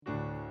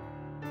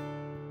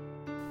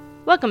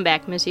Welcome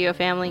back, Missio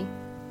family.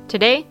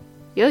 Today,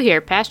 you'll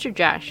hear Pastor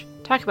Josh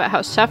talk about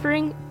how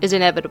suffering is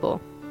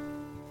inevitable.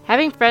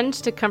 Having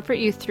friends to comfort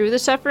you through the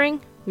suffering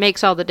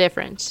makes all the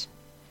difference.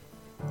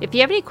 If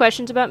you have any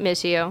questions about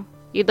Missio,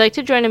 you'd like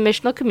to join a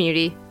missional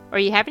community, or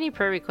you have any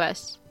prayer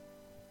requests,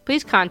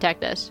 please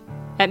contact us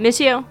at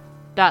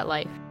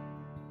missio.life.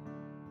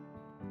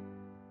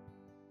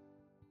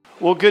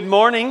 Well, good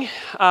morning.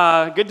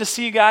 Good to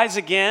see you guys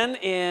again.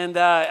 And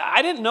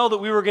I didn't know that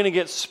we were going to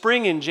get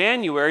spring in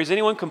January. Is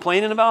anyone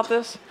complaining about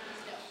this?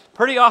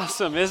 Pretty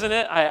awesome, isn't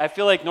it? I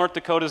feel like North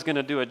Dakota's going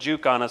to do a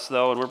juke on us,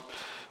 though, and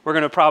we're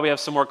going to probably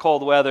have some more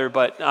cold weather.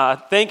 But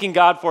thanking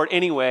God for it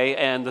anyway,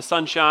 and the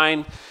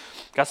sunshine.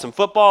 Got some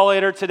football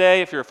later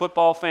today if you're a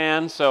football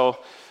fan. So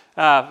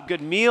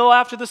good meal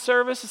after the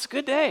service. It's a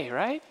good day,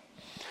 right?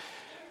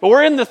 But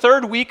we're in the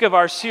third week of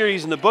our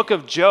series in the book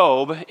of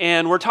Job,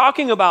 and we're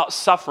talking about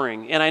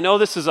suffering. And I know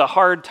this is a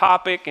hard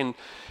topic, and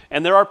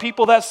there are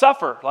people that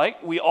suffer.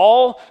 Like, we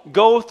all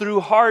go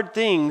through hard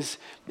things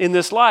in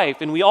this life,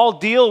 and we all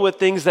deal with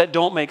things that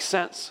don't make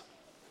sense.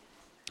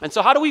 And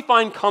so how do we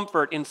find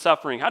comfort in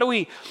suffering? How do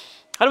we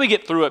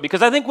get through it?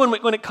 Because I think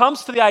when it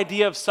comes to the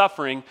idea of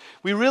suffering,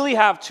 we really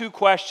have two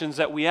questions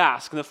that we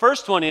ask. And the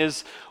first one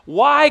is,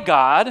 why,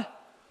 God?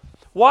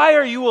 Why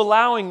are you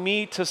allowing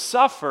me to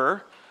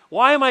suffer?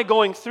 Why am I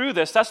going through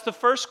this? That's the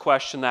first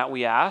question that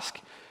we ask.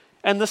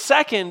 And the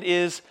second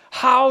is,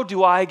 how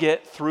do I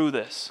get through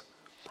this?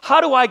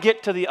 How do I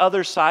get to the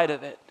other side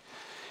of it?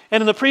 And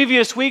in the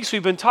previous weeks,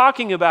 we've been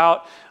talking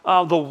about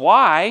the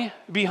why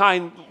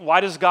behind why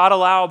does God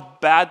allow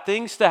bad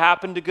things to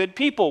happen to good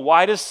people?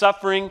 Why does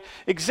suffering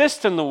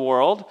exist in the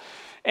world?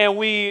 And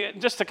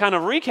just to kind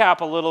of recap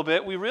a little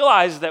bit, we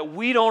realize that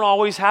we don't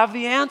always have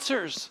the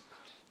answers.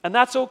 And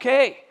that's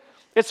okay.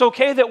 It's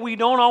okay that we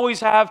don't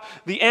always have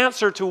the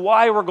answer to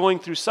why we're going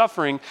through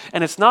suffering,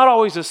 and it's not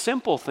always a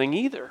simple thing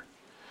either.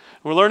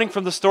 We're learning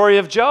from the story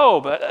of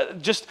Job,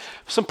 just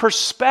some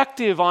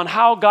perspective on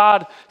how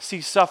God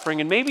sees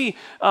suffering, and maybe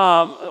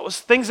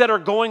things that are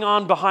going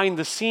on behind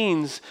the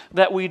scenes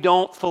that we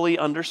don't fully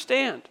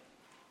understand.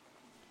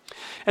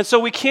 And so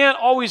we can't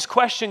always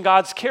question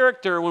God's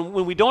character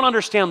when we don't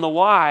understand the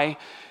why.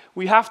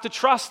 We have to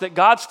trust that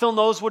God still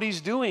knows what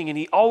he's doing, and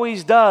he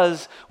always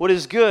does what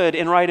is good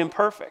and right and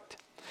perfect.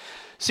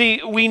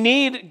 See, we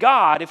need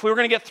God. If we were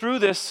going to get through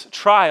this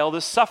trial,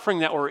 this suffering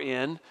that we're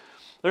in,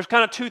 there's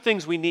kind of two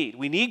things we need.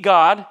 We need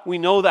God. We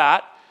know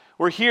that.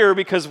 We're here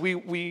because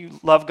we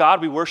love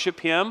God. We worship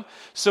him.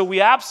 So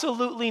we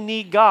absolutely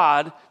need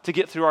God to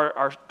get through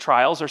our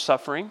trials, our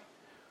suffering.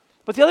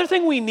 But the other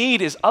thing we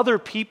need is other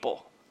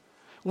people.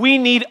 We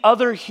need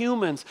other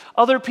humans,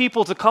 other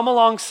people to come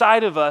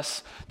alongside of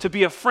us, to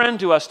be a friend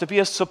to us, to be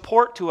a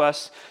support to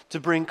us, to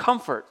bring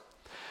comfort.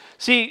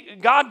 See,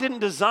 God didn't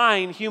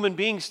design human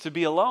beings to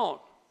be alone.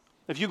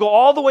 If you go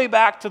all the way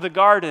back to the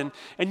garden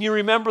and you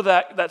remember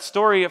that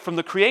story from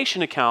the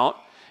creation account,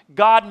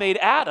 God made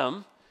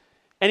Adam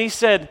and he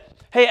said,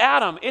 hey,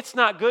 Adam, it's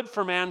not good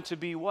for man to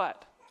be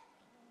what?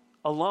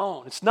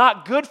 Alone. It's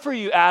not good for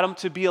you, Adam,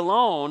 to be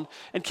alone.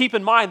 And keep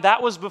in mind,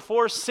 that was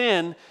before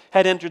sin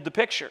had entered the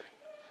picture.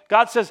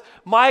 God says,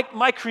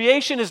 my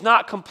creation is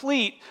not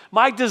complete.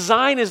 My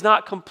design is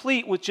not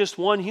complete with just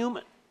one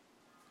human.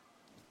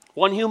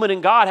 One human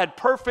and God had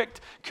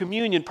perfect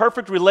communion,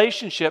 perfect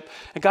relationship.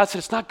 And God said,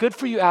 it's not good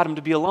for you, Adam,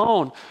 to be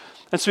alone.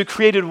 And so he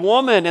created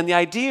woman. And the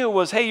idea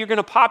was, hey, you're going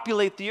to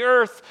populate the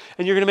earth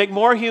and you're going to make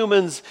more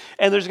humans.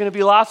 And there's going to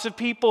be lots of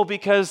people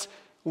because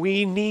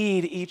we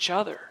need each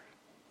other.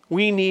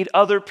 We need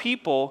other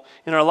people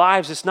in our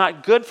lives. It's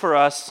not good for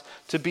us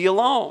to be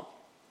alone.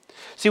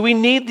 See, we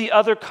need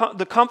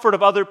the comfort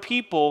of other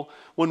people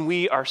when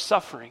we are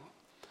suffering.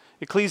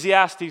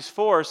 Ecclesiastes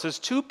 4 says,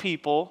 two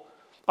people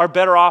are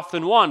better off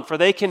than one, for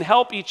they can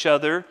help each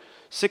other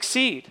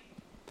succeed.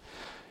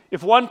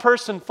 If one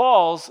person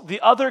falls, the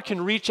other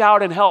can reach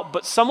out and help,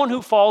 but someone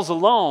who falls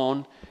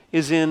alone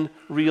is in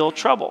real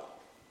trouble.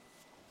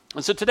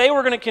 And so today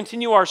we're going to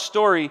continue our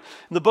story in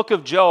the book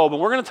of Job,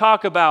 and we're going to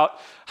talk about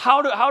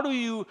how do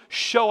you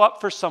show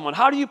up for someone?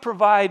 How do you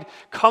provide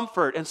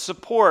comfort and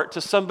support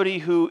to somebody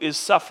who is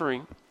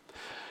suffering?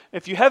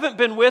 If you haven't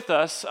been with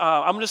us,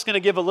 I'm just going to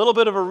give a little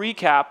bit of a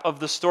recap of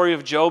the story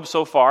of Job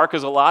so far,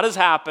 because a lot has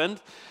happened.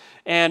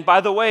 And by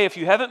the way, if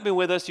you haven't been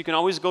with us, you can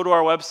always go to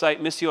our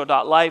website,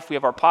 missio.life. We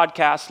have our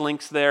podcast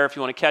links there if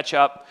you want to catch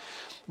up.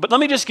 But let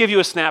me just give you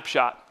a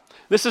snapshot.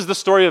 This is the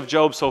story of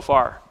Job so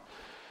far.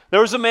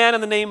 There was a man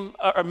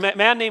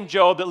named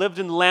Job that lived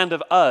in the land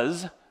of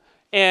Uz,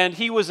 and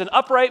he was an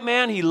upright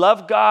man. He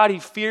loved God. He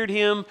feared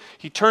him.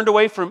 He turned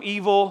away from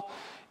evil.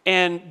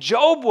 And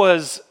Job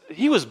was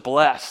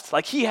blessed.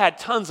 Like, he had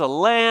tons of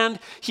land,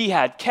 he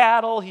had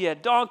cattle, he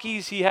had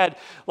donkeys, he had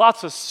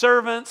lots of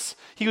servants.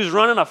 He was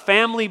running a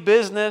family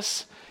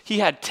business. He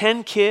had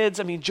 10 kids.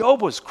 I mean,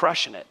 Job was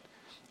crushing it.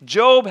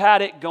 Job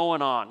had it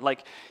going on.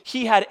 Like,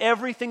 he had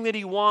everything that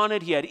he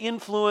wanted. He had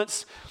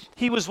influence.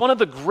 He was one of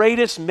the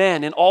greatest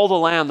men in all the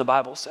land, the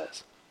Bible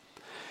says.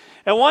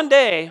 And one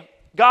day,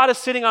 God is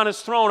sitting on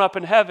his throne up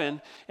in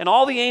heaven, and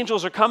all the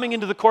angels are coming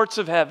into the courts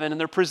of heaven, and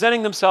they're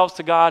presenting themselves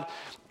to God,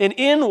 and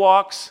in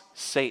walks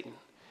Satan.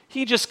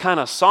 He just kind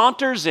of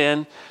saunters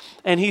in,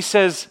 and he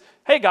says,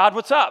 "Hey, God,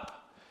 what's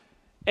up?"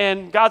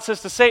 And God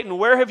says to Satan,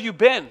 "Where have you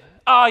been?"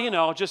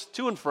 Just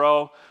to and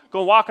fro,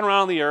 going walking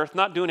around the earth,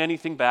 not doing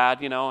anything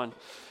bad, And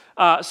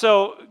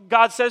so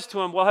God says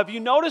to him, "Well, have you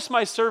noticed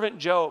my servant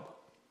Job?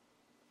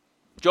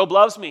 Job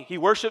loves me. He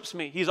worships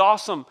me. He's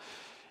awesome."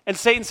 And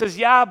Satan says,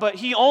 "Yeah, but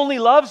he only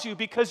loves you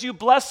because you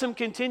bless him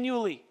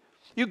continually.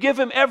 You give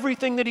him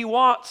everything that he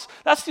wants.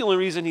 That's the only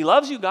reason he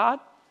loves you, God."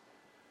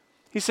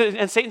 He said,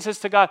 and Satan says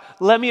to God,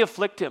 "Let me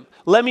afflict him.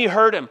 Let me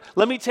hurt him.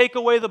 Let me take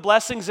away the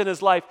blessings in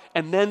his life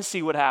and then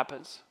see what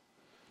happens."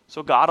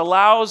 So God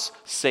allows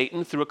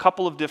Satan, through a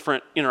couple of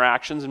different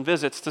interactions and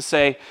visits, to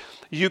say,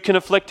 "You can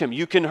afflict him.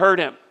 You can hurt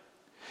him."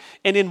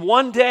 And in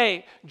one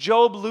day,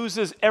 Job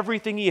loses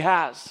everything he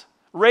has.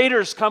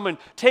 Raiders come and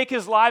take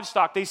his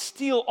livestock. They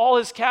steal all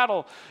his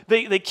cattle.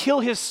 They kill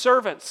his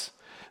servants.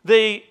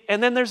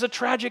 And then there's a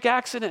tragic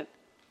accident.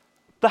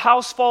 The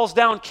house falls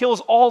down,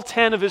 kills all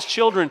 10 of his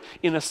children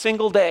in a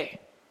single day.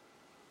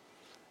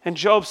 And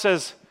Job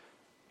says,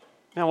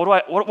 "Man,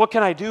 what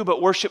can I do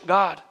but worship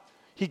God?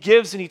 He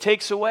gives and he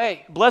takes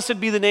away. Blessed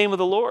be the name of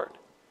the Lord."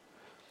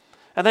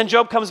 And then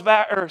Satan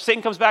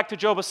comes back to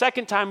Job a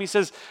second time. He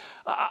says,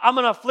 "I'm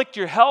going to afflict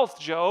your health,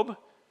 Job."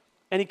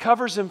 And he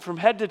covers him from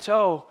head to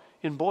toe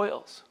in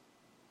boils.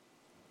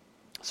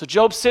 So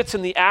Job sits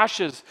in the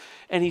ashes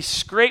and he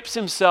scrapes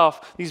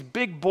himself, these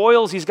big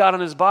boils he's got on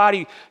his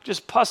body,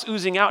 just pus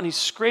oozing out, and he's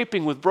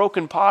scraping with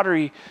broken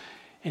pottery.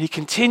 And he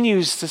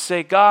continues to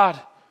say, "God,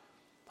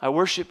 I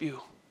worship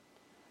you."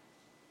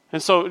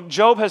 And so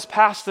Job has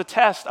passed the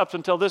test up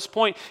until this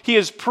point. He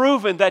has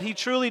proven that he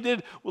truly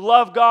did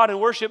love God and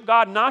worship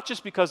God, not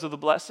just because of the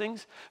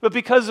blessings, but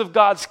because of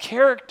God's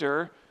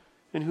character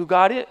and who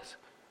God is.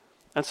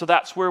 And so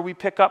that's where we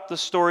pick up the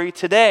story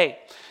today.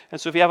 And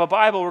so if you have a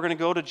Bible, we're going to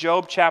go to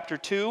Job chapter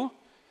 2,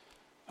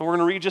 and we're going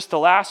to read just the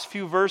last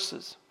few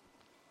verses.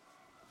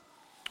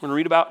 We're going to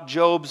read about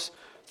Job's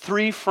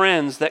 3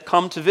 friends that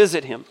come to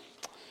visit him.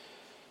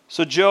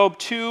 So Job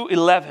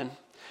 2:11.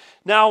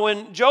 "Now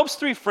when Job's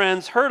 3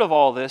 friends heard of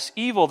all this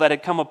evil that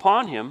had come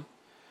upon him,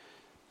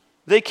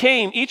 they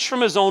came each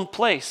from his own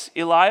place,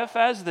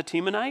 Eliphaz the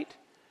Temanite,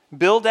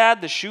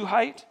 Bildad the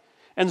Shuhite,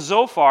 and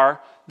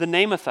Zophar the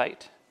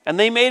Naamathite. And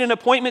they made an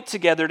appointment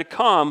together to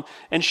come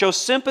and show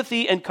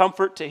sympathy and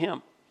comfort to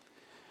him.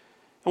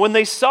 And when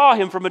they saw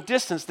him from a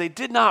distance, they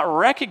did not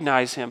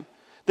recognize him.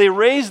 They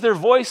raised their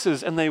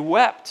voices and they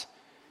wept.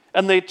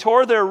 And they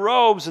tore their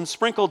robes and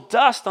sprinkled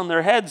dust on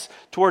their heads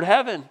toward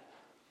heaven.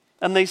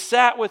 And they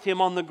sat with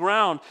him on the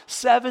ground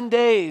 7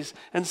 days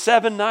and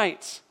 7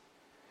 nights.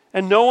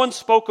 And no one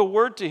spoke a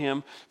word to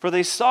him, for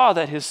they saw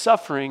that his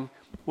suffering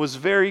was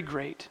very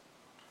great."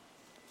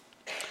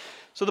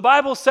 So the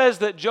Bible says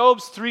that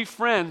Job's 3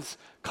 friends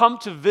come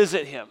to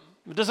visit him.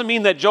 It doesn't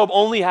mean that Job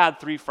only had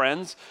 3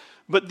 friends,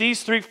 but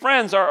these 3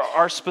 friends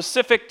are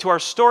specific to our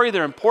story.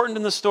 They're important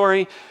in the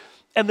story,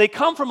 and they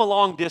come from a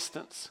long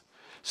distance.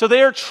 So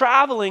they are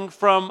traveling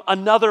from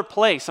another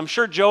place. I'm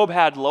sure Job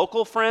had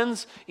local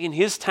friends in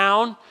his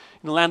town,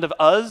 in the land of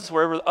Uz,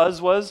 wherever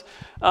Uz was.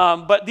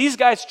 But these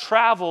guys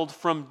traveled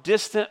from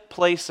distant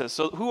places.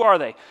 So who are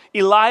they?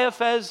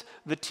 Eliphaz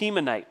the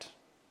Temanite.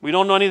 We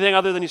don't know anything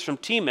other than he's from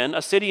Teman,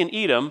 a city in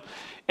Edom.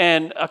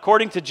 And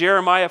according to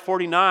Jeremiah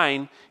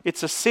 49,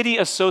 it's a city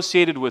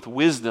associated with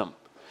wisdom.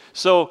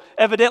 So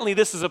evidently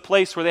this is a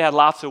place where they had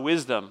lots of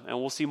wisdom. And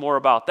we'll see more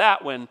about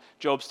that when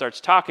Job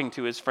starts talking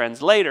to his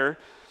friends later.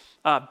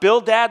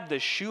 Bildad the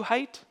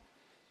Shuhite.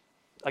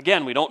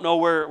 Again, we don't know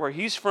where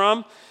he's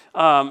from.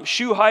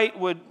 Shuhite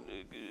would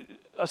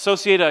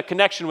associate a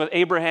connection with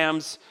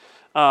Abraham's,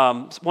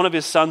 one of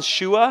his sons,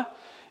 Shua.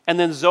 And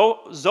then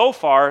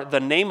Zophar the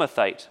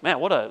Naamathite. Man,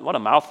 what a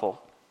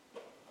mouthful.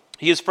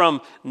 He is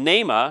from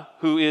Naamah,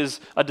 who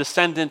is a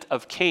descendant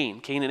of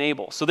Cain and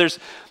Abel. So there's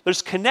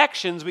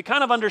connections. We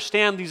kind of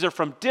understand these are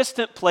from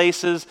distant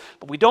places,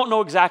 but we don't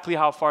know exactly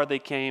how far they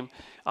came.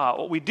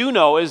 What we do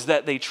know is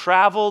that they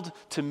traveled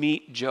to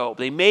meet Job.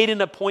 They made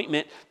an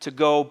appointment to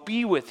go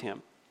be with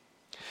him.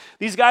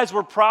 These guys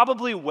were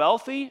probably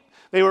wealthy.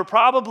 They were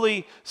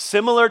probably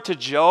similar to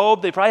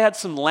Job. They probably had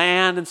some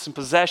land and some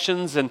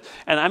possessions. And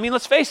I mean,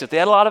 let's face it, they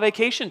had a lot of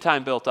vacation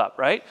time built up,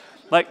 right?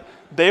 Like,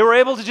 they were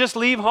able to just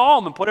leave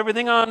home and put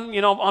everything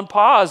on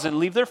pause and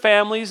leave their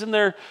families and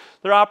their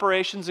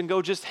operations and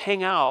go just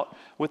hang out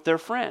with their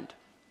friend.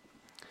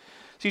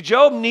 See,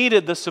 Job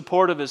needed the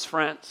support of his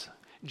friends.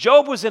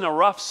 Job was in a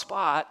rough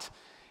spot,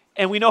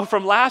 and we know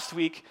from last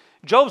week,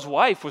 Job's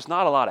wife was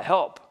not a lot of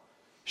help.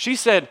 She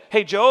said,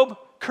 "Hey, Job,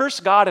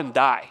 curse God and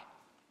die."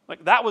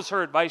 Like, that was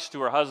her advice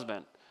to her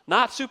husband.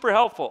 Not super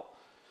helpful.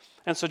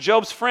 And so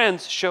Job's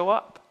friends show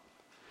up.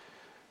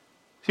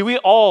 See, we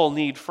all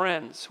need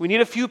friends. We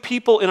need a few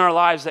people in our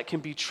lives that can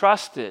be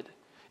trusted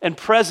and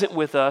present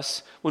with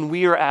us when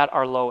we are at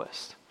our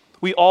lowest.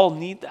 We all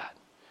need that.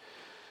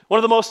 One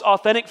of the most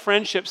authentic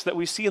friendships that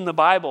we see in the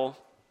Bible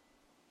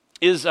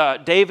is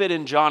David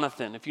and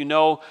Jonathan. If you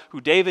know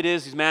who David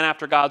is, he's a man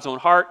after God's own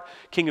heart,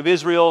 king of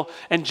Israel,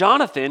 and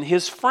Jonathan,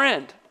 his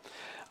friend.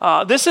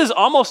 This is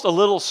almost a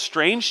little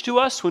strange to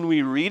us when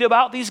we read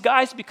about these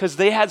guys because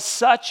they had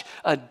such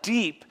a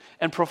deep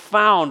and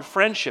profound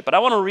friendship. But I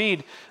want to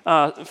read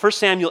 1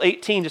 Samuel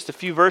 18, just a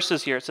few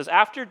verses here. It says,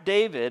 after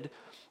David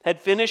had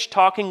finished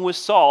talking with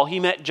Saul, he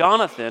met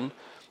Jonathan,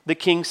 the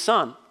king's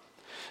son.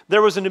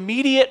 There was an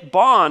immediate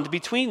bond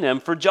between them,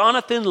 for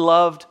Jonathan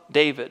loved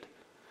David.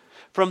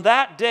 From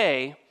that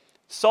day,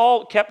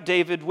 Saul kept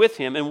David with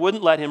him and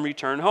wouldn't let him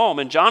return home.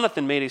 And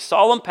Jonathan made a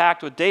solemn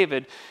pact with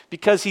David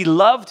because he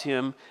loved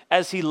him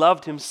as he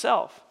loved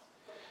himself.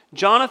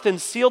 Jonathan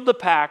sealed the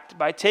pact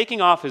by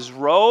taking off his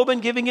robe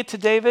and giving it to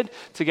David,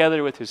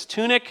 together with his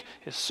tunic,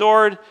 his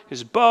sword,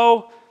 his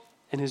bow,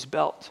 and his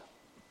belt.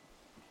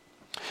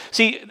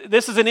 See,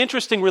 this is an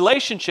interesting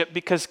relationship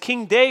because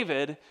King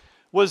David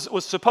was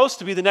supposed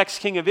to be the next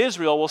king of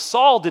Israel. Well,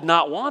 Saul did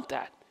not want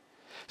that.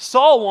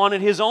 Saul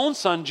wanted his own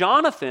son,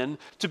 Jonathan,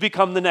 to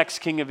become the next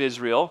king of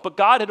Israel, but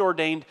God had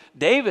ordained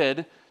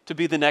David to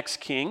be the next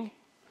king.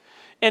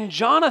 And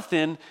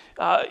Jonathan,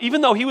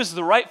 even though he was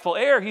the rightful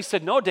heir, he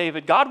said, no,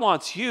 David, God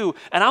wants you,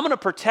 and I'm going to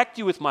protect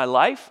you with my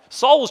life.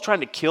 Saul was trying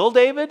to kill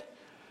David,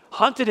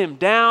 hunted him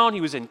down.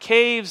 He was in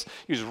caves.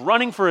 He was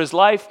running for his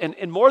life.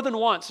 And more than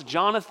once,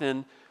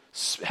 Jonathan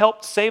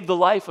helped save the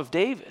life of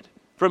David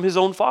from his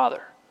own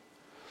father.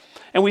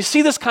 And we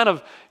see this kind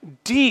of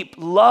deep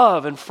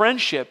love and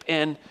friendship,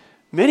 and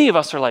many of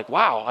us are like,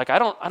 wow, like I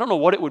don't know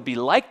what it would be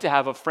like to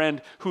have a friend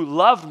who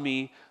loved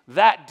me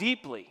that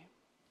deeply,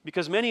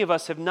 because many of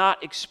us have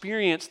not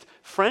experienced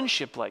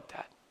friendship like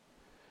that.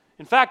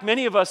 In fact,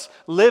 many of us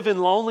live in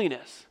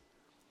loneliness.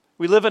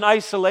 We live in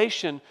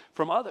isolation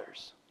from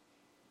others.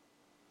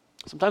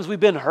 Sometimes we've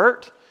been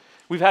hurt.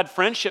 We've had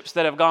friendships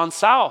that have gone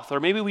south, or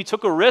maybe we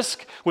took a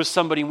risk with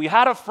somebody and we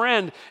had a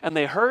friend and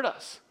they hurt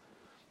us.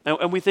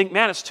 And we think,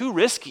 man, it's too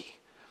risky.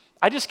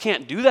 I just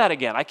can't do that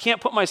again. I can't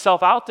put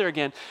myself out there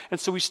again. And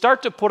so we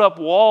start to put up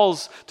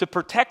walls to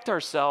protect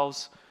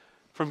ourselves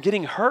from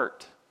getting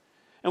hurt.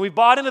 And we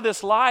bought into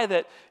this lie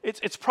that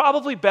it's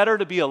probably better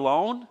to be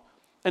alone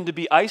and to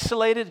be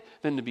isolated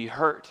than to be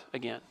hurt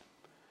again.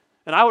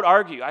 And I would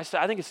argue, I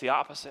think it's the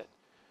opposite.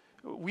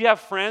 We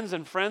have friends,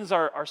 and friends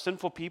are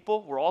sinful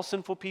people. We're all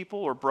sinful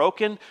people. We're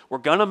broken. We're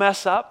going to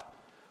mess up.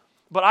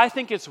 But I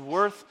think it's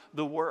worth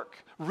the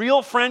work.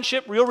 Real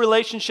friendship, real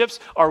relationships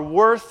are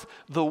worth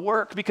the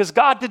work because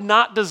God did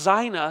not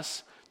design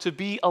us to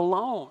be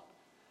alone,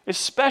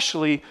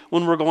 especially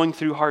when we're going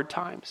through hard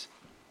times.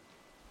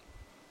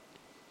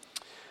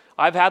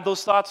 I've had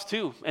those thoughts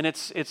too, and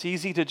it's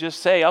easy to just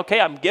say, okay,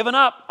 I'm giving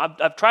up.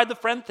 I've tried the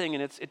friend thing,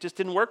 and it just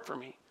didn't work for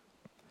me.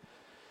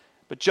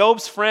 But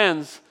Job's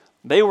friends,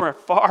 they were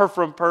far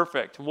from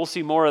perfect, and we'll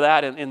see more of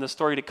that in the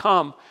story to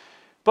come.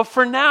 But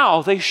for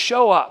now, they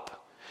show up.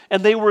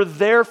 And they were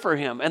there for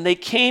him, and they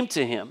came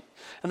to him.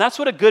 And that's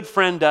what a good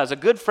friend does. A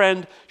good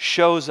friend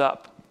shows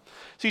up.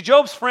 See,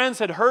 Job's friends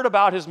had heard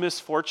about his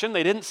misfortune.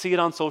 They didn't see it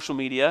on social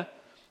media.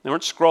 They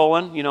weren't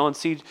scrolling, and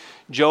see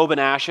Job in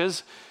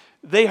ashes.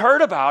 They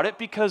heard about it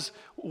because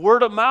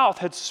word of mouth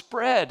had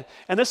spread,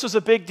 and this was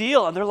a big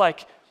deal. And they're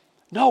like,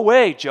 no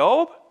way,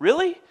 Job?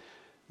 Really?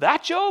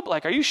 That Job?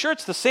 Like, are you sure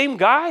it's the same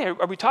guy?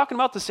 Are we talking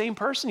about the same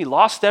person? He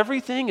lost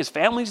everything. His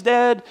family's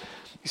dead.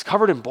 He's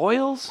covered in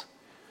boils.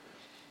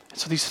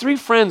 So these three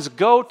friends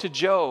go to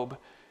Job,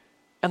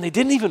 and they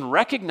didn't even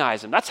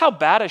recognize him. That's how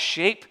bad a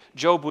shape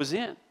Job was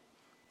in.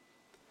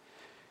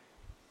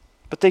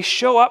 But they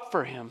show up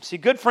for him. See,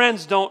 good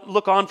friends don't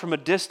look on from a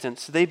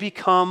distance. They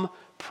become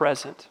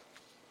present.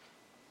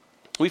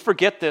 We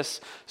forget this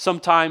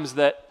sometimes,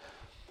 that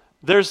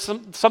there's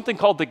something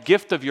called the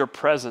gift of your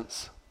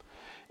presence.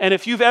 And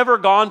if you've ever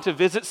gone to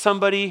visit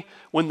somebody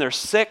when they're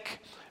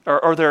sick,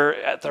 or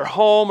they're at their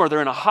home, or they're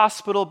in a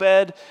hospital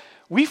bed,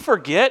 we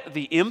forget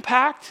the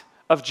impact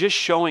of just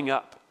showing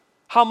up.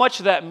 How much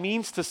that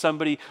means to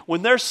somebody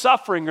when they're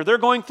suffering or they're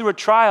going through a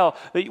trial.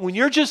 When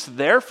you're just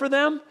there for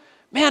them,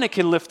 man, it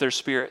can lift their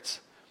spirits.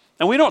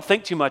 And we don't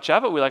think too much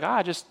of it. We're like,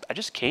 I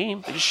just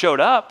came. I just showed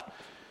up.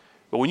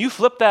 But when you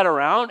flip that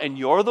around and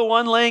you're the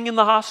one laying in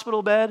the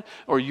hospital bed,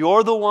 or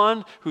you're the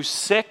one who's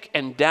sick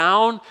and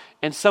down,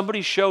 and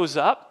somebody shows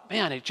up,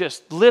 man, it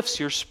just lifts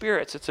your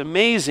spirits. It's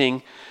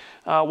amazing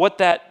what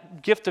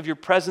that gift of your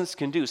presence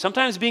can do.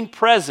 Sometimes being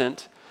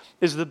present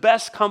is the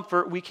best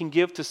comfort we can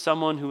give to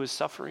someone who is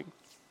suffering.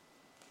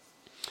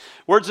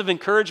 Words of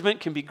encouragement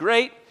can be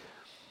great,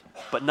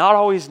 but not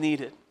always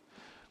needed.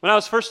 When I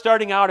was first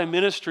starting out in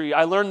ministry,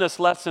 I learned this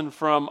lesson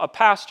from a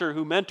pastor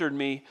who mentored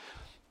me,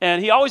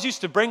 and he always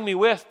used to bring me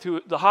with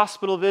to the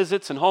hospital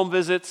visits and home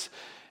visits,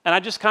 and I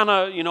just kind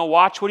of,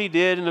 watch what he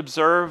did and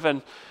observe.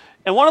 And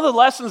one of the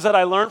lessons that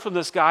I learned from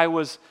this guy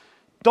was,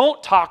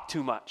 don't talk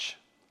too much.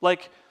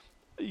 Like,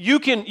 you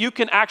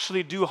can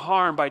actually do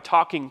harm by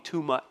talking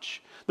too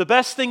much. The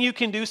best thing you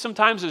can do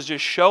sometimes is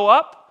just show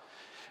up,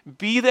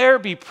 be there,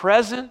 be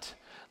present,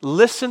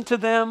 listen to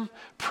them,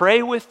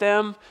 pray with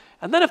them,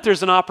 and then if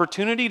there's an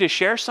opportunity to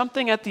share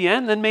something at the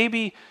end, then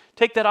maybe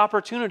take that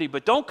opportunity.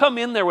 But don't come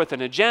in there with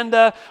an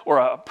agenda or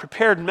a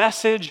prepared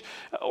message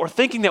or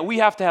thinking that we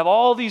have to have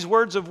all these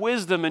words of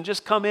wisdom and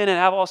just come in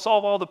and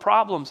solve all the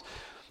problems.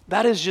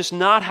 That is just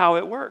not how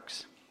it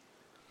works.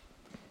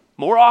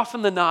 More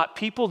often than not,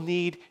 people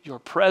need your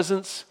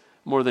presence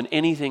more than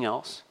anything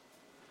else.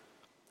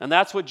 And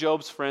that's what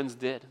Job's friends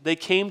did. They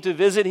came to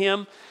visit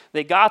him.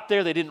 They got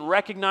there. They didn't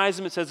recognize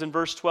him. It says in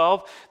verse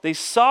 12, they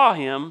saw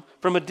him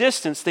from a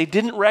distance. They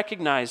didn't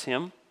recognize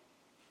him.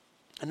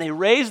 And they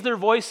raised their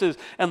voices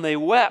and they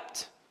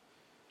wept.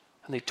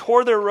 And they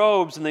tore their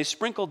robes and they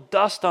sprinkled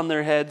dust on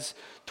their heads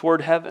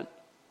toward heaven.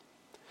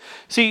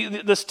 See,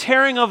 this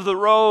tearing of the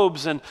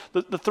robes and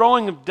the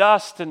throwing of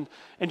dust and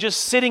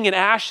just sitting in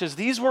ashes,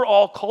 these were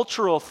all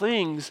cultural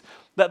things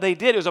that they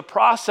did. It was a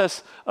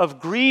process of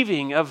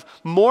grieving, of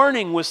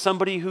mourning with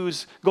somebody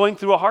who's going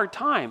through a hard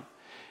time.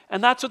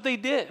 And that's what they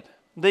did.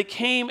 They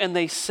came and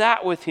they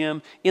sat with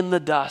him in the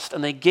dust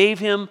and they gave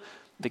him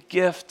the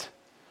gift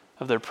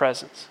of their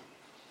presence.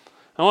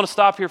 I want to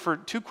stop here for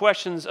 2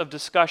 questions of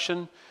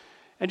discussion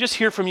and just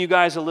hear from you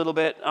guys a little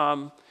bit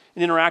and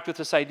interact with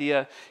this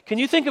idea. Can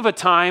you think of a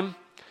time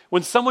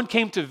when someone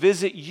came to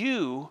visit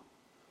you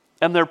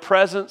and their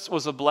presence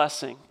was a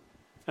blessing?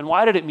 And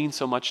why did it mean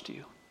so much to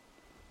you?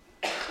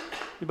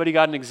 Anybody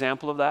got an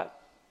example of that?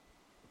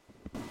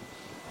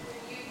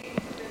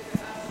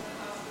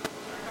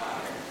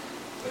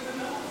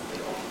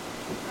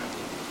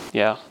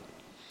 Yeah.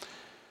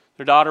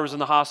 Their daughter was in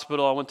the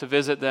hospital. I went to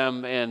visit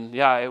them, and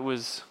yeah, it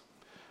was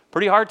a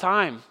pretty hard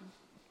time.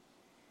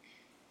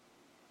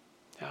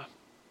 Yeah.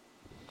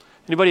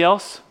 Anybody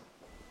else?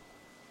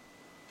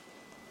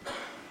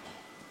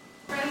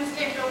 Friends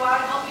came to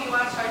help me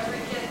watch our 3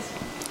 kids.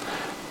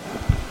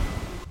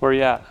 Where are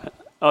you at?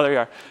 Oh, there you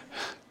are.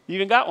 You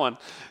even got one.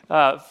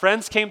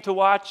 Friends came to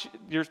watch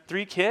your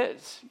 3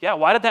 kids. Yeah,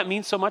 why did that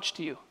mean so much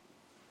to you?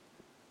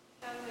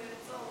 Because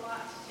it's a lot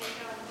to take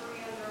on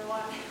 3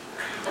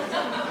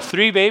 under 1.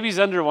 3 babies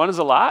under 1 is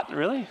a lot?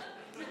 Really?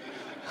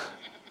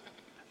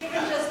 Even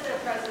just their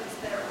presence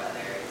there, whether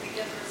the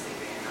kids were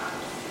sleeping or not.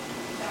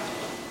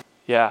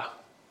 Yeah.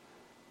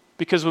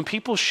 Because when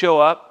people show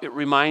up, it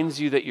reminds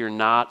you that you're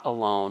not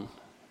alone,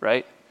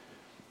 right?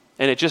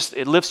 And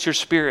it lifts your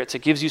spirits.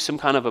 It gives you some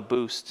kind of a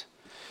boost.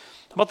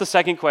 How about the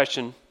second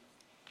question?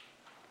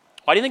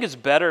 Why do you think it's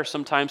better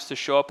sometimes to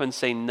show up and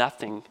say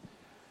nothing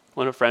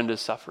when a friend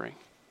is suffering?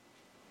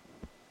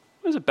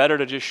 Why is it better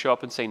to just show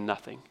up and say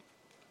nothing?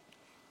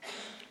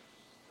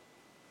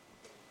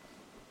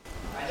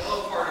 I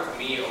know a part of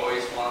me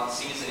always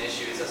sees an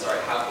issue and says, all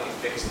right, how can we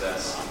fix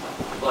this?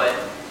 But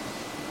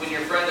when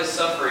your friend is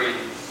suffering,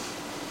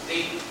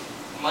 they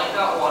might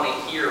not want to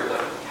hear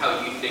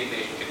how you think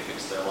they can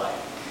fix their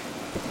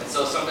life. And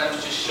so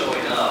sometimes just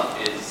showing up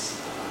is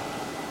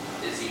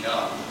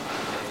enough.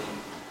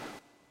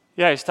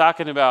 Yeah, he's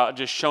talking about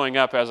just showing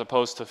up as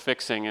opposed to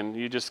fixing, and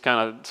you just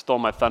kind of stole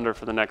my thunder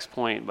for the next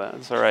point, but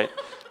it's all right.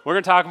 We're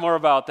going to talk more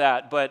about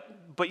that, but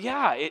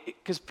yeah,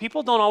 because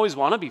people don't always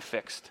want to be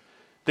fixed.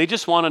 They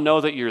just want to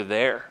know that you're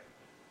there,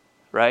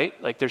 right?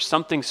 Like there's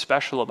something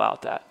special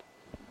about that.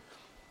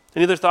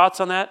 Any other thoughts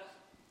on that?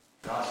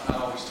 God's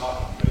not always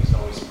talking, but he's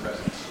always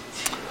present.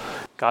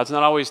 God's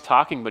not always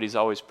talking, but he's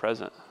always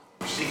present.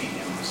 We're seeking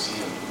him, we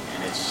see him,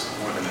 and it's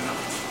more than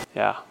enough.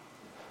 Yeah.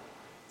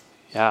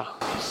 Yeah.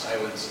 His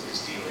silence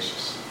is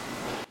delicious.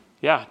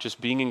 Yeah, just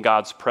being in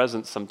God's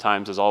presence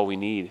sometimes is all we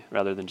need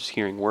rather than just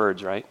hearing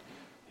words, right?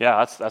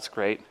 Yeah, that's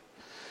great.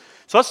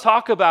 So let's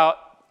talk about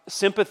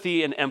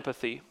sympathy and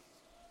empathy.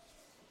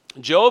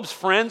 Job's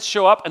friends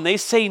show up and they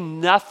say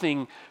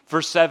nothing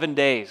for 7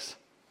 days.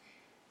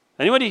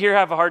 Anybody here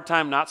have a hard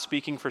time not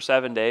speaking for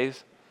 7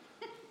 days?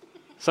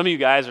 Some of you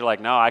guys are like,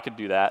 no, I could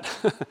do that.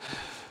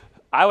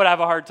 I would have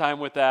a hard time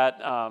with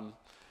that.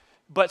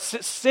 But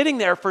sitting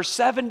there for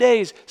 7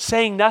 days,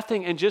 saying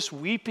nothing and just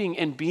weeping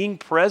and being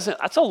present,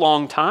 that's a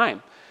long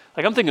time.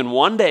 Like I'm thinking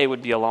 1 day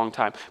would be a long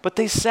time. But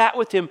they sat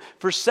with him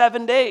for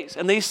 7 days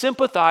and they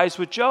sympathized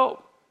with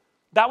Job.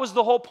 That was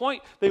the whole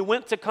point. They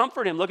went to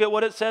comfort him. Look at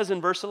what it says in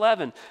verse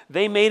 11.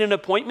 They made an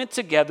appointment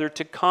together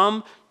to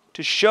come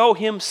to show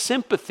him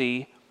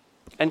sympathy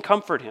and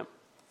comfort him.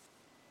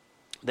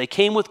 They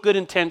came with good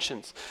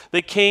intentions.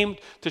 They came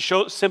to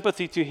show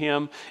sympathy to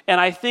him.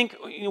 And I think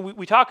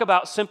we talk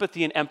about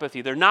sympathy and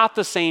empathy. They're not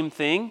the same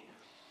thing.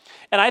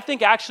 And I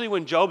think actually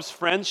when Job's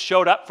friends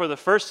showed up for the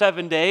first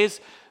 7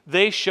 days,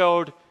 they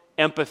showed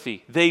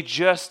empathy. They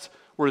just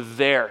were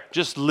there,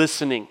 just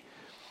listening.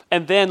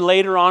 And then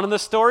later on in the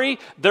story,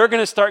 they're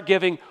going to start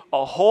giving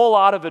a whole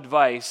lot of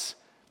advice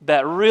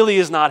that really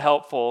is not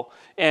helpful.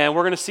 And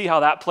we're going to see how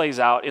that plays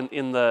out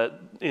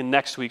in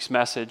next week's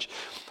message.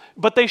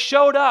 But they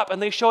showed up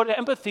and they showed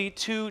empathy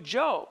to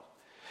Job.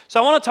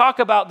 So I want to talk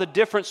about the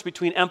difference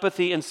between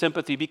empathy and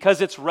sympathy because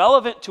it's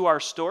relevant to our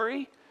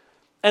story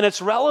and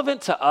it's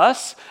relevant to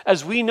us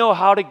as we know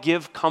how to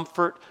give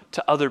comfort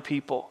to other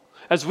people,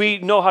 as we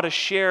know how to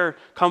share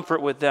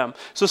comfort with them.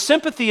 So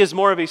sympathy is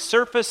more of a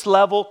surface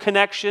level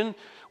connection,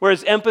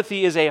 whereas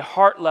empathy is a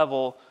heart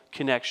level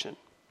connection.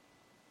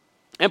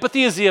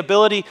 Empathy is the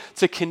ability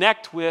to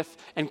connect with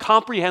and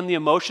comprehend the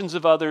emotions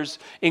of others,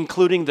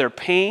 including their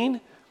pain,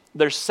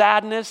 their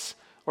sadness,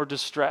 or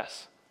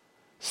distress.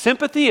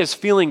 Sympathy is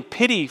feeling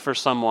pity for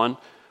someone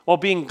while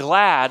being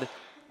glad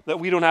that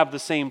we don't have the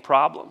same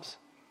problems.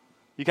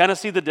 You kind of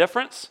see the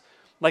difference?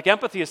 Like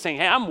empathy is saying,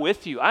 hey, I'm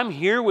with you. I'm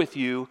here with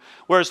you.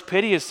 Whereas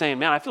pity is saying,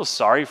 man, I feel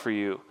sorry for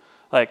you.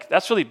 Like,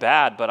 that's really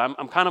bad, but I'm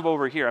kind of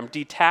over here. I'm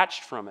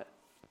detached from it.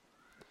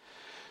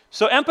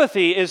 So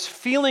empathy is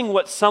feeling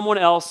what someone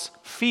else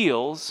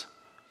feels,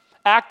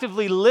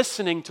 actively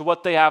listening to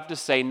what they have to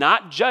say,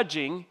 not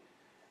judging,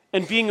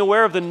 and being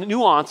aware of the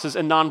nuances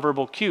and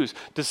nonverbal cues,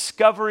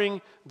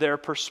 discovering their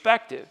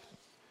perspective.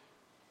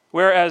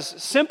 Whereas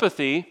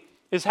sympathy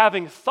is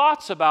having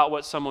thoughts about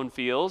what someone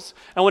feels,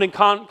 and when in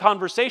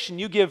conversation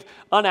you give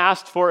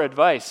unasked for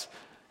advice.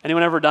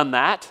 Anyone ever done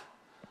that?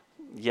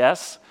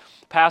 Yes.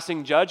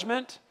 Passing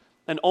judgment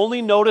and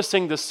only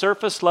noticing the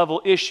surface level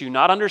issue,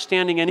 not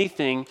understanding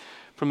anything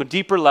from a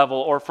deeper level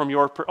or from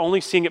only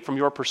seeing it from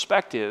your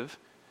perspective,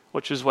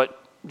 which is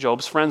what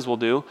Job's friends will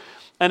do,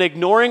 and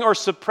ignoring or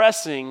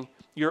suppressing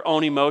your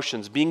own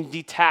emotions, being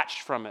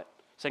detached from it,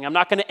 saying, I'm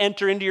not going to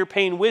enter into your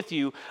pain with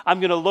you. I'm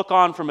going to look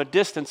on from a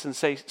distance and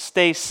say,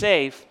 stay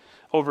safe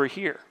over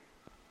here.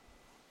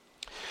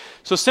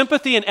 So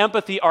sympathy and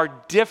empathy are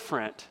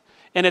different.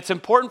 And it's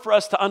important for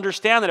us to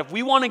understand that if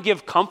we want to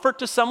give comfort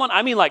to someone,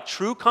 I mean like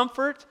true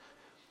comfort,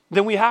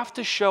 then we have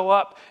to show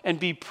up and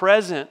be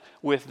present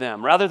with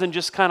them rather than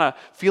just kind of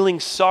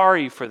feeling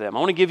sorry for them. I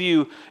want to give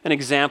you an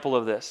example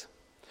of this.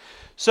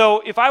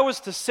 So if I was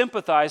to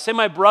sympathize, say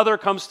my brother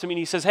comes to me and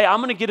he says, hey, I'm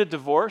going to get a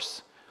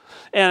divorce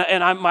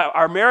and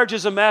our marriage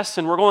is a mess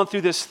and we're going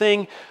through this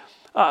thing.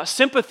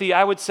 Sympathy,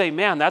 I would say,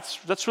 man,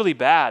 that's really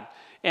bad.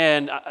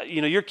 And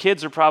your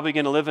kids are probably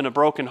going to live in a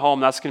broken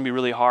home. That's going to be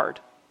really hard.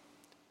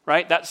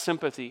 Right? That's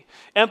sympathy.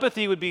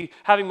 Empathy would be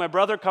having my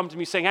brother come to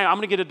me saying, hey, I'm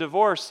going to get a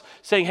divorce,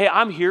 saying, hey,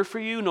 I'm here for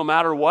you no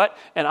matter what,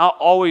 and I'll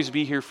always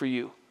be here for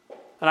you.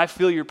 And I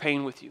feel your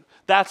pain with you.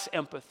 That's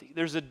empathy.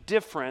 There's a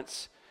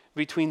difference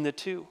between the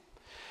two.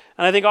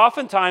 And I think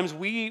oftentimes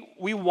we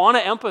want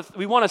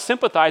to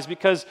sympathize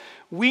because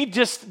we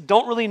just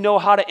don't really know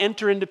how to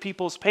enter into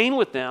people's pain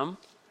with them,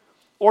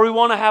 or we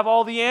want to have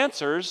all the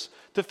answers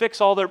to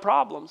fix all their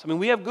problems. I mean,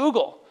 we have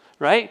Google.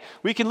 Right?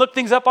 We can look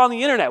things up on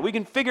the internet. We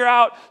can figure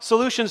out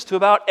solutions to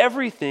about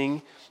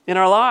everything in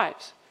our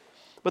lives.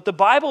 But the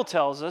Bible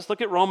tells us,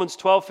 look at Romans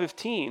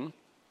 12:15.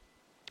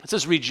 It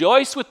says,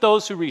 rejoice with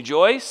those who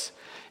rejoice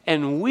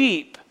and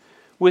weep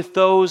with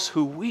those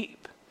who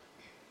weep.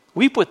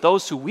 Weep with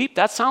those who weep.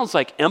 That sounds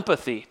like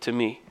empathy to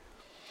me.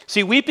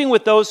 See, weeping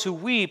with those who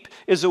weep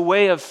is a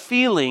way of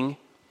feeling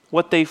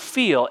what they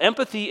feel.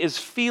 Empathy is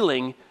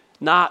feeling,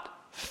 not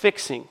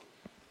fixing.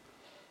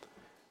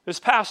 This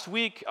past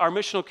week, our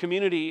missional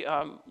community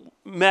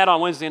met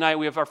on Wednesday night.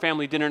 We have our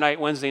family dinner night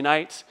Wednesday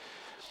nights.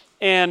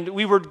 And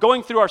we were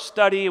going through our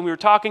study, and we were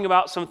talking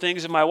about some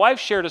things, and my wife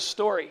shared a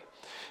story.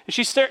 And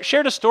she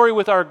shared a story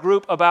with our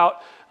group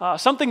about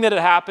something that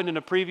had happened in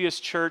a previous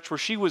church where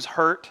she was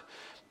hurt,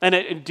 and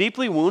it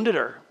deeply wounded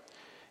her.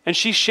 And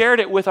she shared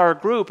it with our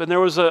group, and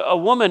there was a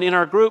woman in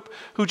our group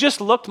who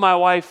just looked my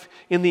wife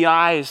in the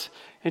eyes,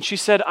 and she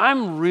said,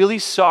 I'm really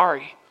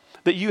sorry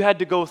that you had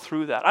to go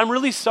through that. I'm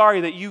really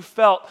sorry that you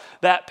felt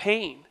that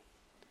pain.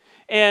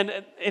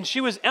 And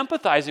she was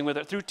empathizing with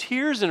it. Through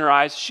tears in her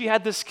eyes, she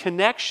had this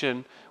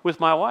connection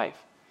with my wife.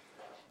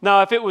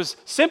 Now, if it was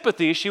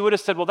sympathy, she would have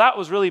said, well, that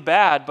was really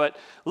bad, but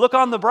look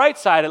on the bright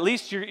side. At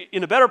least you're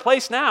in a better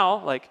place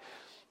now. Like,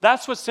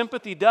 that's what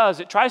sympathy does.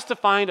 It tries to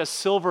find a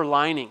silver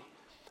lining.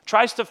 It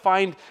tries to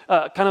find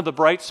kind of the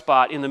bright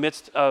spot in the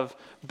midst of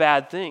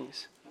bad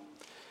things.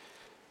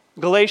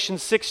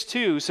 Galatians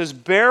 6:2 says,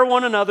 bear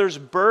one another's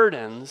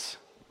burdens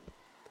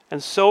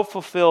and so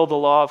fulfill the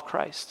law of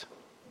Christ.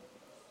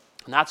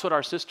 And that's what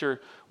our sister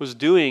was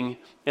doing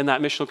in that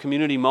missional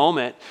community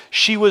moment.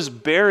 She was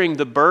bearing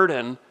the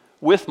burden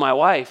with my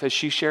wife as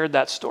she shared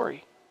that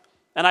story.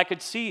 And I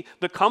could see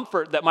the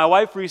comfort that my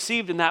wife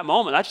received in that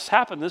moment. That just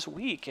happened this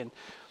week. And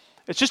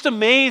it's just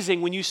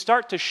amazing when you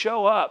start to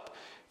show up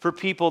for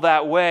people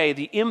that way,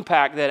 the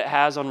impact that it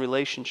has on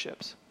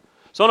relationships.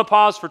 So I want to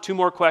pause for two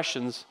more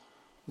questions.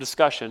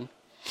 Discussion.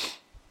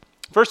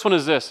 First one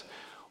is this.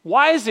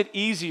 Why is it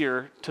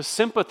easier to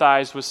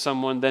sympathize with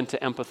someone than to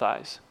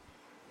empathize?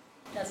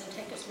 It doesn't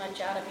take as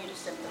much out of you to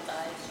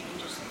sympathize. You can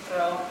just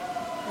throw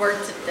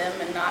words at them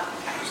and not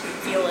actually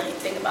feel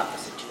anything about the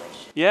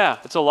situation. Yeah,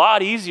 it's a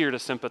lot easier to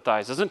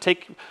sympathize. It doesn't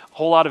take a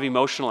whole lot of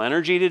emotional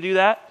energy to do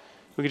that.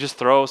 We can just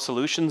throw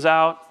solutions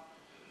out.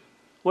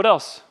 What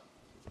else?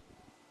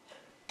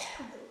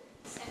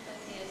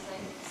 Sympathy is like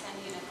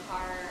sending a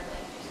card,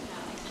 like just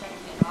kind of like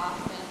checking it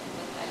off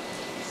with that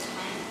just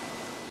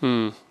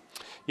time.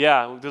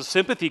 Yeah, there's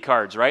sympathy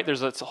cards, right?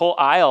 There's a whole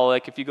aisle,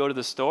 like if you go to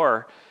the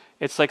store,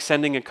 it's like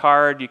sending a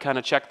card, you kind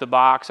of check the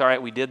box, all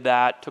right, we did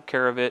that, took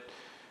care of it.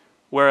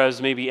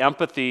 Whereas maybe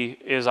empathy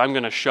is I'm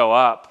going to show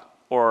up,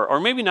 or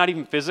maybe not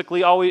even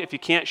physically always, if you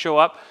can't show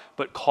up,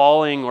 but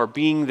calling or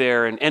being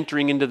there and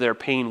entering into their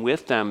pain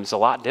with them is a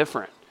lot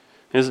different,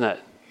 isn't it?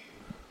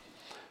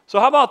 So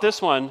how about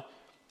this one?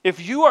 If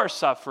you are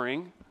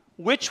suffering,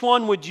 which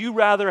one would you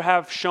rather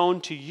have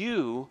shown to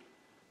you,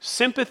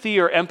 sympathy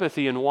or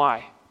empathy, and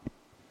why?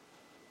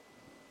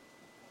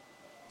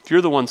 If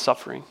you're the one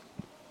suffering.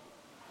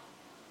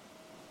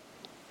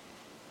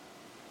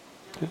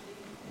 Okay.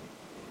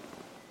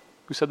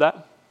 Who said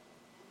that?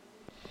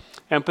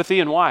 Empathy,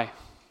 and why?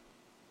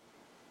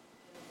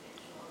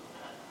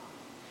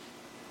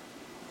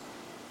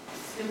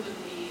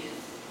 Sympathy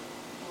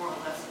is more or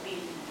less being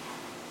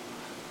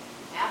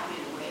happy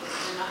in a way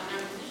that they're not in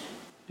their position.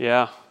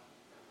 Yeah.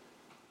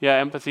 Yeah,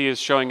 empathy is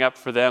showing up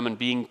for them and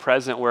being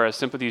present, whereas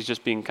sympathy is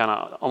just being kind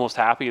of almost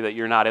happy that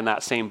you're not in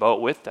that same boat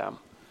with them.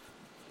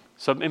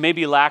 So it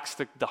maybe lacks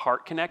the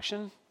heart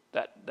connection,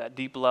 that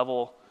deep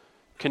level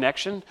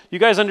connection. You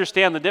guys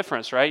understand the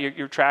difference, right?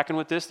 You're tracking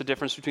with this, the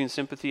difference between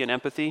sympathy and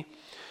empathy.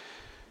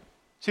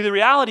 See, the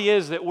reality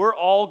is that we're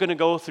all going to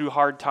go through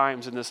hard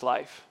times in this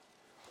life.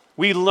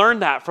 We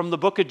learned that from the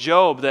book of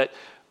Job, that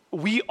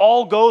we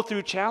all go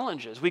through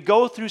challenges. We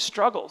go through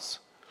struggles.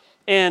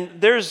 And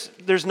there's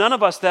none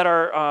of us that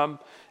are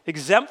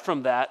exempt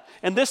from that.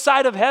 And this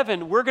side of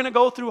heaven, we're going to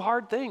go through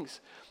hard things.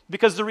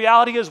 Because the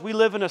reality is we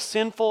live in a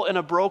sinful and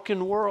a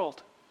broken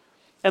world.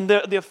 And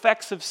the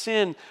effects of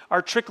sin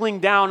are trickling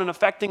down and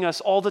affecting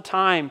us all the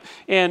time.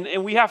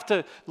 And we have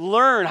to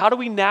learn, how do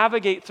we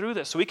navigate through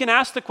this? So we can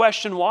ask the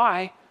question,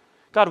 why?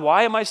 God,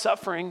 why am I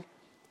suffering?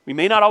 We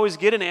may not always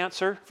get an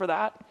answer for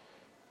that.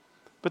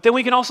 But then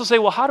we can also say,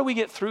 well, how do we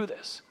get through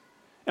this?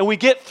 And we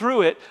get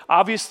through it,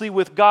 obviously,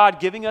 with God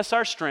giving us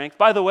our strength.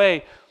 By the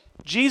way,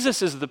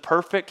 Jesus is the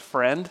perfect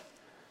friend.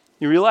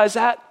 You realize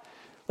that?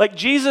 Like,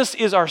 Jesus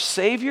is our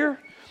Savior.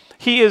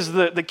 He is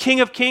the King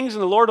of Kings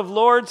and the Lord of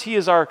Lords. He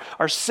is our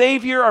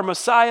Savior, our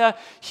Messiah.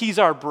 He's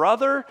our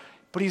brother,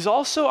 but He's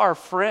also our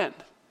friend.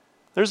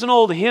 There's an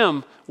old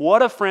hymn,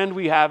 "What a Friend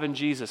We Have in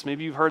Jesus."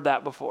 Maybe you've heard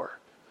that before.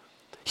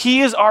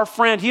 He is our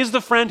friend. He is the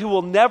friend who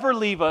will never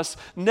leave us,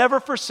 never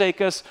forsake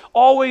us,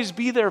 always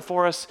be there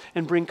for us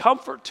and bring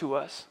comfort to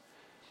us.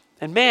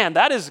 And man,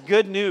 that is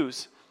good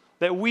news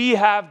that we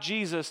have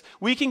Jesus.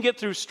 We can get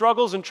through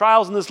struggles and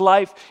trials in this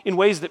life in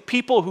ways that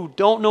people who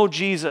don't know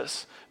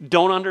Jesus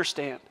don't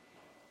understand.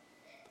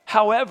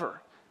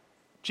 However,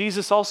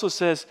 Jesus also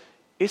says,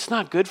 it's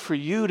not good for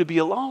you to be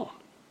alone.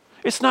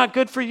 It's not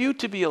good for you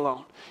to be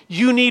alone.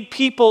 You need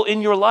people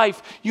in your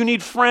life. You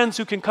need friends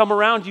who can come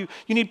around you.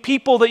 You need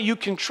people that you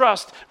can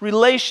trust,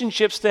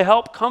 relationships to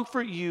help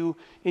comfort you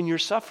in your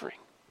suffering.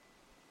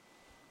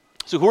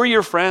 So who are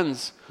your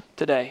friends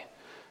today?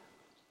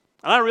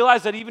 And I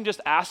realize that even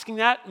just asking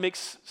that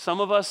makes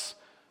some of us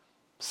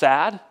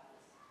sad,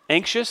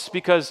 anxious,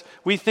 because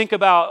we think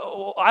about,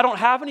 oh, I don't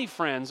have any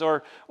friends,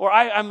 or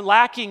I'm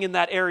lacking in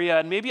that area,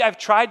 and maybe I've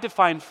tried to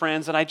find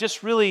friends and I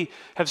just really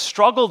have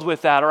struggled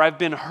with that, or I've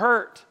been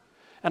hurt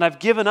and I've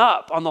given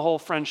up on the whole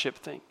friendship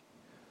thing.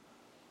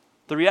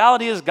 The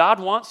reality is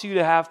God wants you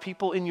to have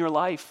people in your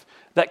life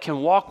that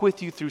can walk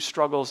with you through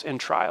struggles and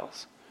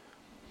trials.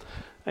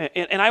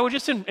 And I would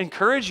just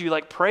encourage you,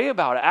 pray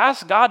about it.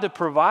 Ask God to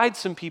provide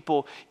some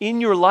people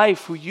in your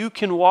life who you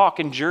can walk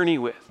and journey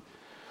with.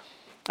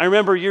 I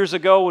remember years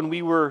ago when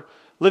we were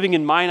living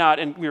in Minot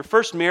and we were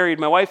first married,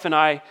 my wife and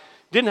I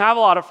didn't have a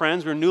lot of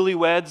friends. We were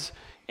newlyweds,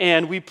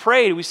 and we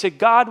prayed. We said,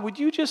 God, would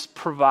you just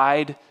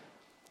provide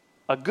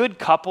a good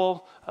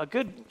couple, a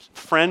good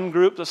friend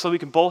group, so we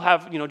can both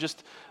have,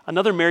 just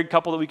another married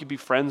couple that we could be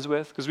friends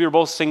with, because we were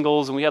both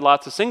singles and we had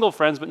lots of single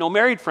friends, but no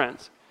married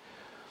friends.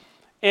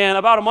 And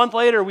about a month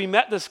later, we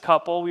met this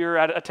couple. We were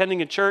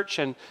attending a church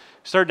and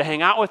started to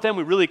hang out with them.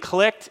 We really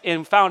clicked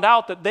and found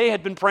out that they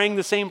had been praying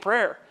the same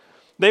prayer.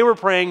 They were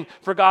praying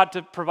for God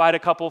to provide a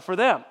couple for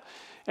them.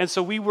 And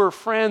so we were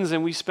friends,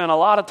 and we spent a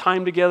lot of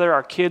time together.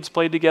 Our kids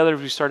played together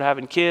as we started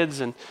having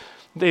kids, and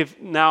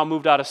they've now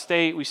moved out of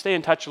state. We stay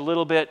in touch a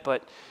little bit,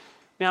 but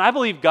man, I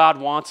believe God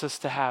wants us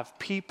to have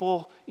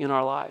people in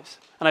our lives.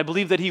 And I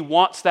believe that He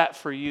wants that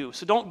for you.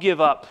 So don't give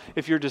up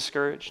if you're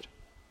discouraged.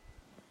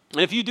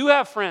 And if you do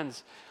have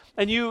friends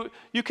and you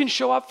can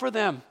show up for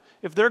them,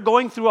 if they're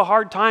going through a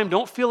hard time,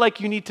 don't feel like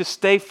you need to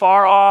stay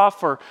far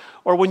off, or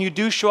when you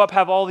do show up,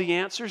 have all the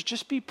answers.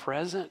 Just be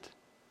present.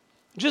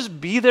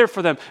 Just be there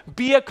for them.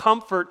 Be a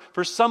comfort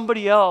for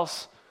somebody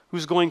else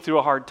who's going through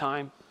a hard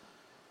time.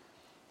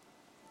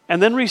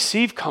 And then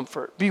receive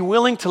comfort. Be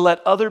willing to let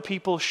other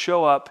people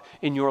show up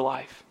in your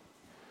life.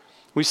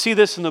 We see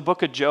this in the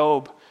book of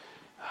Job.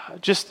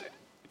 Just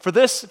for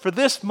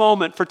this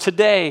moment, for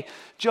today,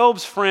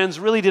 Job's friends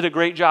really did a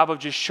great job of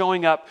just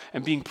showing up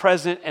and being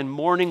present and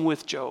mourning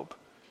with Job.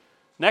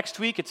 Next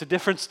week, it's a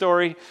different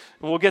story,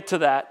 and we'll get to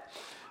that.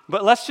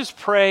 But let's just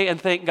pray and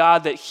thank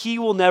God that He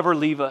will never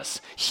leave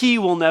us. He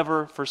will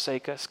never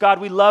forsake us. God,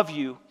 we love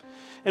You,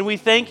 and we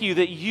thank You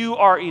that You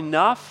are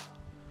enough,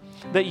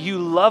 that You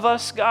love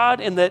us, God,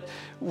 and that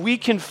we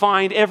can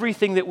find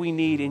everything that we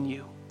need in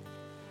You.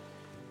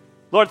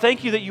 Lord,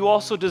 thank You that You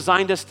also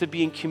designed us to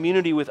be in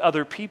community with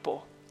other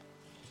people.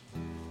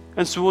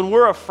 And so when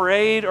we're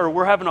afraid or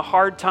we're having a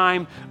hard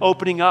time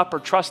opening up or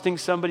trusting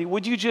somebody,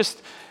 would You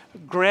just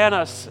grant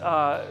us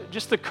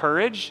just the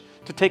courage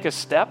to take a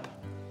step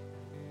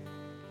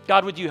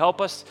God, would you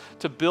help us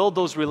to build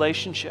those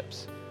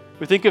relationships?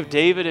 We think of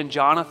David and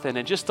Jonathan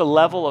and just the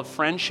level of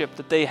friendship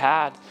that they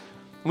had.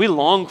 We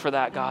long for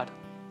that, God.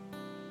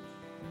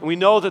 And we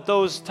know that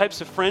those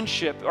types of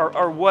friendship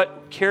are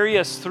what carry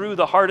us through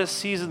the hardest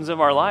seasons of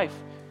our life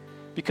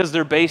because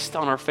they're based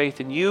on our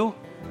faith in you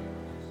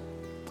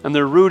and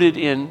they're rooted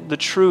in the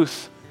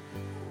truth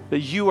that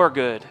you are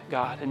good,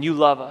 God, and you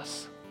love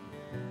us.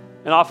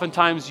 And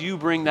oftentimes you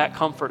bring that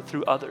comfort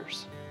through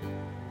others.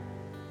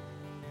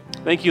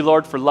 Thank you,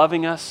 Lord, for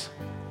loving us.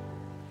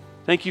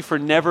 Thank you for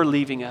never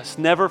leaving us,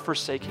 never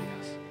forsaking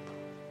us.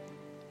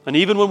 And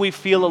even when we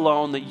feel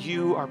alone, that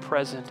you are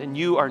present and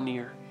you are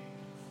near.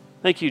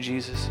 Thank you,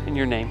 Jesus. In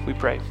your name we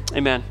pray.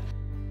 Amen.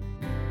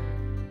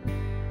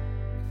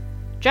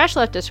 Josh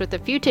left us with a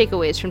few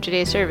takeaways from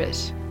today's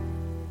service.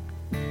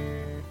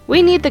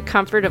 We need the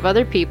comfort of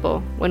other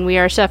people when we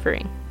are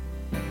suffering.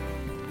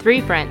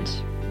 3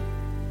 friends.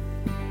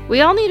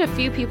 We all need a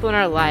few people in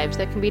our lives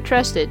that can be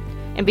trusted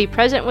and be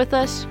present with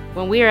us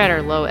when we are at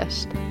our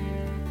lowest.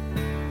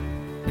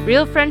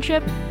 Real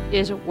friendship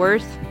is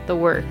worth the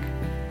work.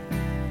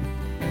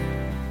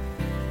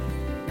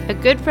 A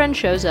good friend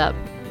shows up.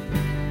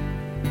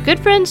 Good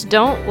friends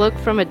don't look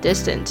from a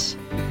distance.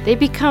 They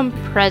become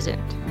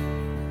present.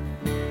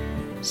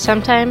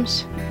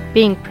 Sometimes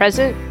being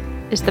present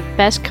is the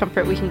best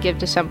comfort we can give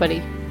to somebody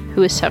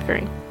who is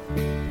suffering.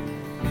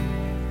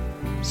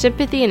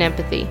 Sympathy and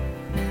empathy.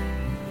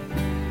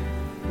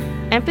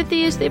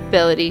 Empathy is the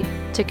ability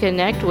to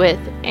connect with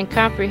and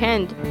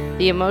comprehend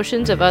the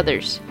emotions of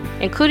others,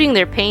 including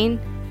their pain,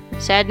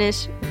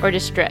 sadness, or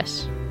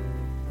distress.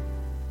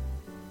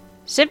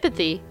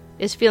 Sympathy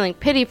is feeling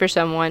pity for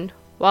someone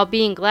while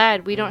being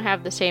glad we don't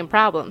have the same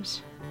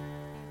problems.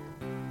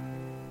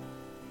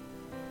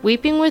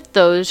 Weeping with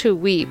those who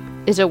weep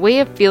is a way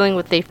of feeling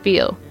what they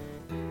feel.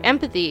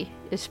 Empathy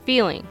is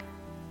feeling,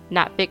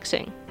 not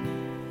fixing.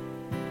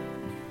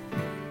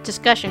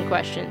 Discussion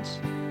questions.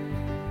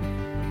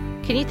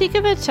 Can you think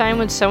of a time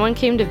when someone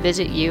came to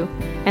visit you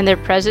and their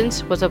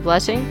presence was a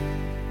blessing?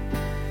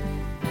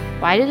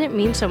 Why did it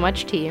mean so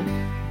much to you?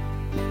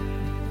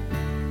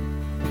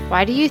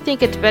 Why do you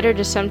think it's better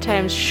to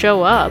sometimes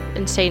show up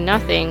and say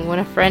nothing when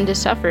a friend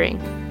is suffering?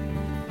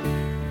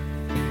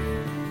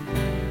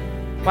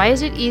 Why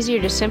is it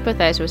easier to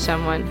sympathize with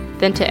someone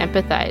than to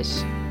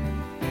empathize?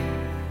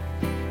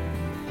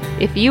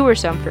 If you were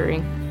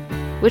suffering,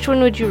 which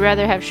one would you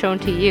rather have shown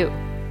to you?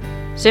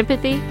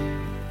 Sympathy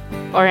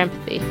or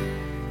empathy?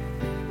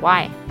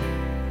 Why?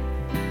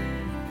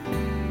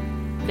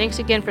 Thanks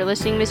again for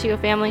listening, Missio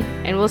family,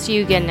 and we'll see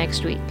you again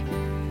next week.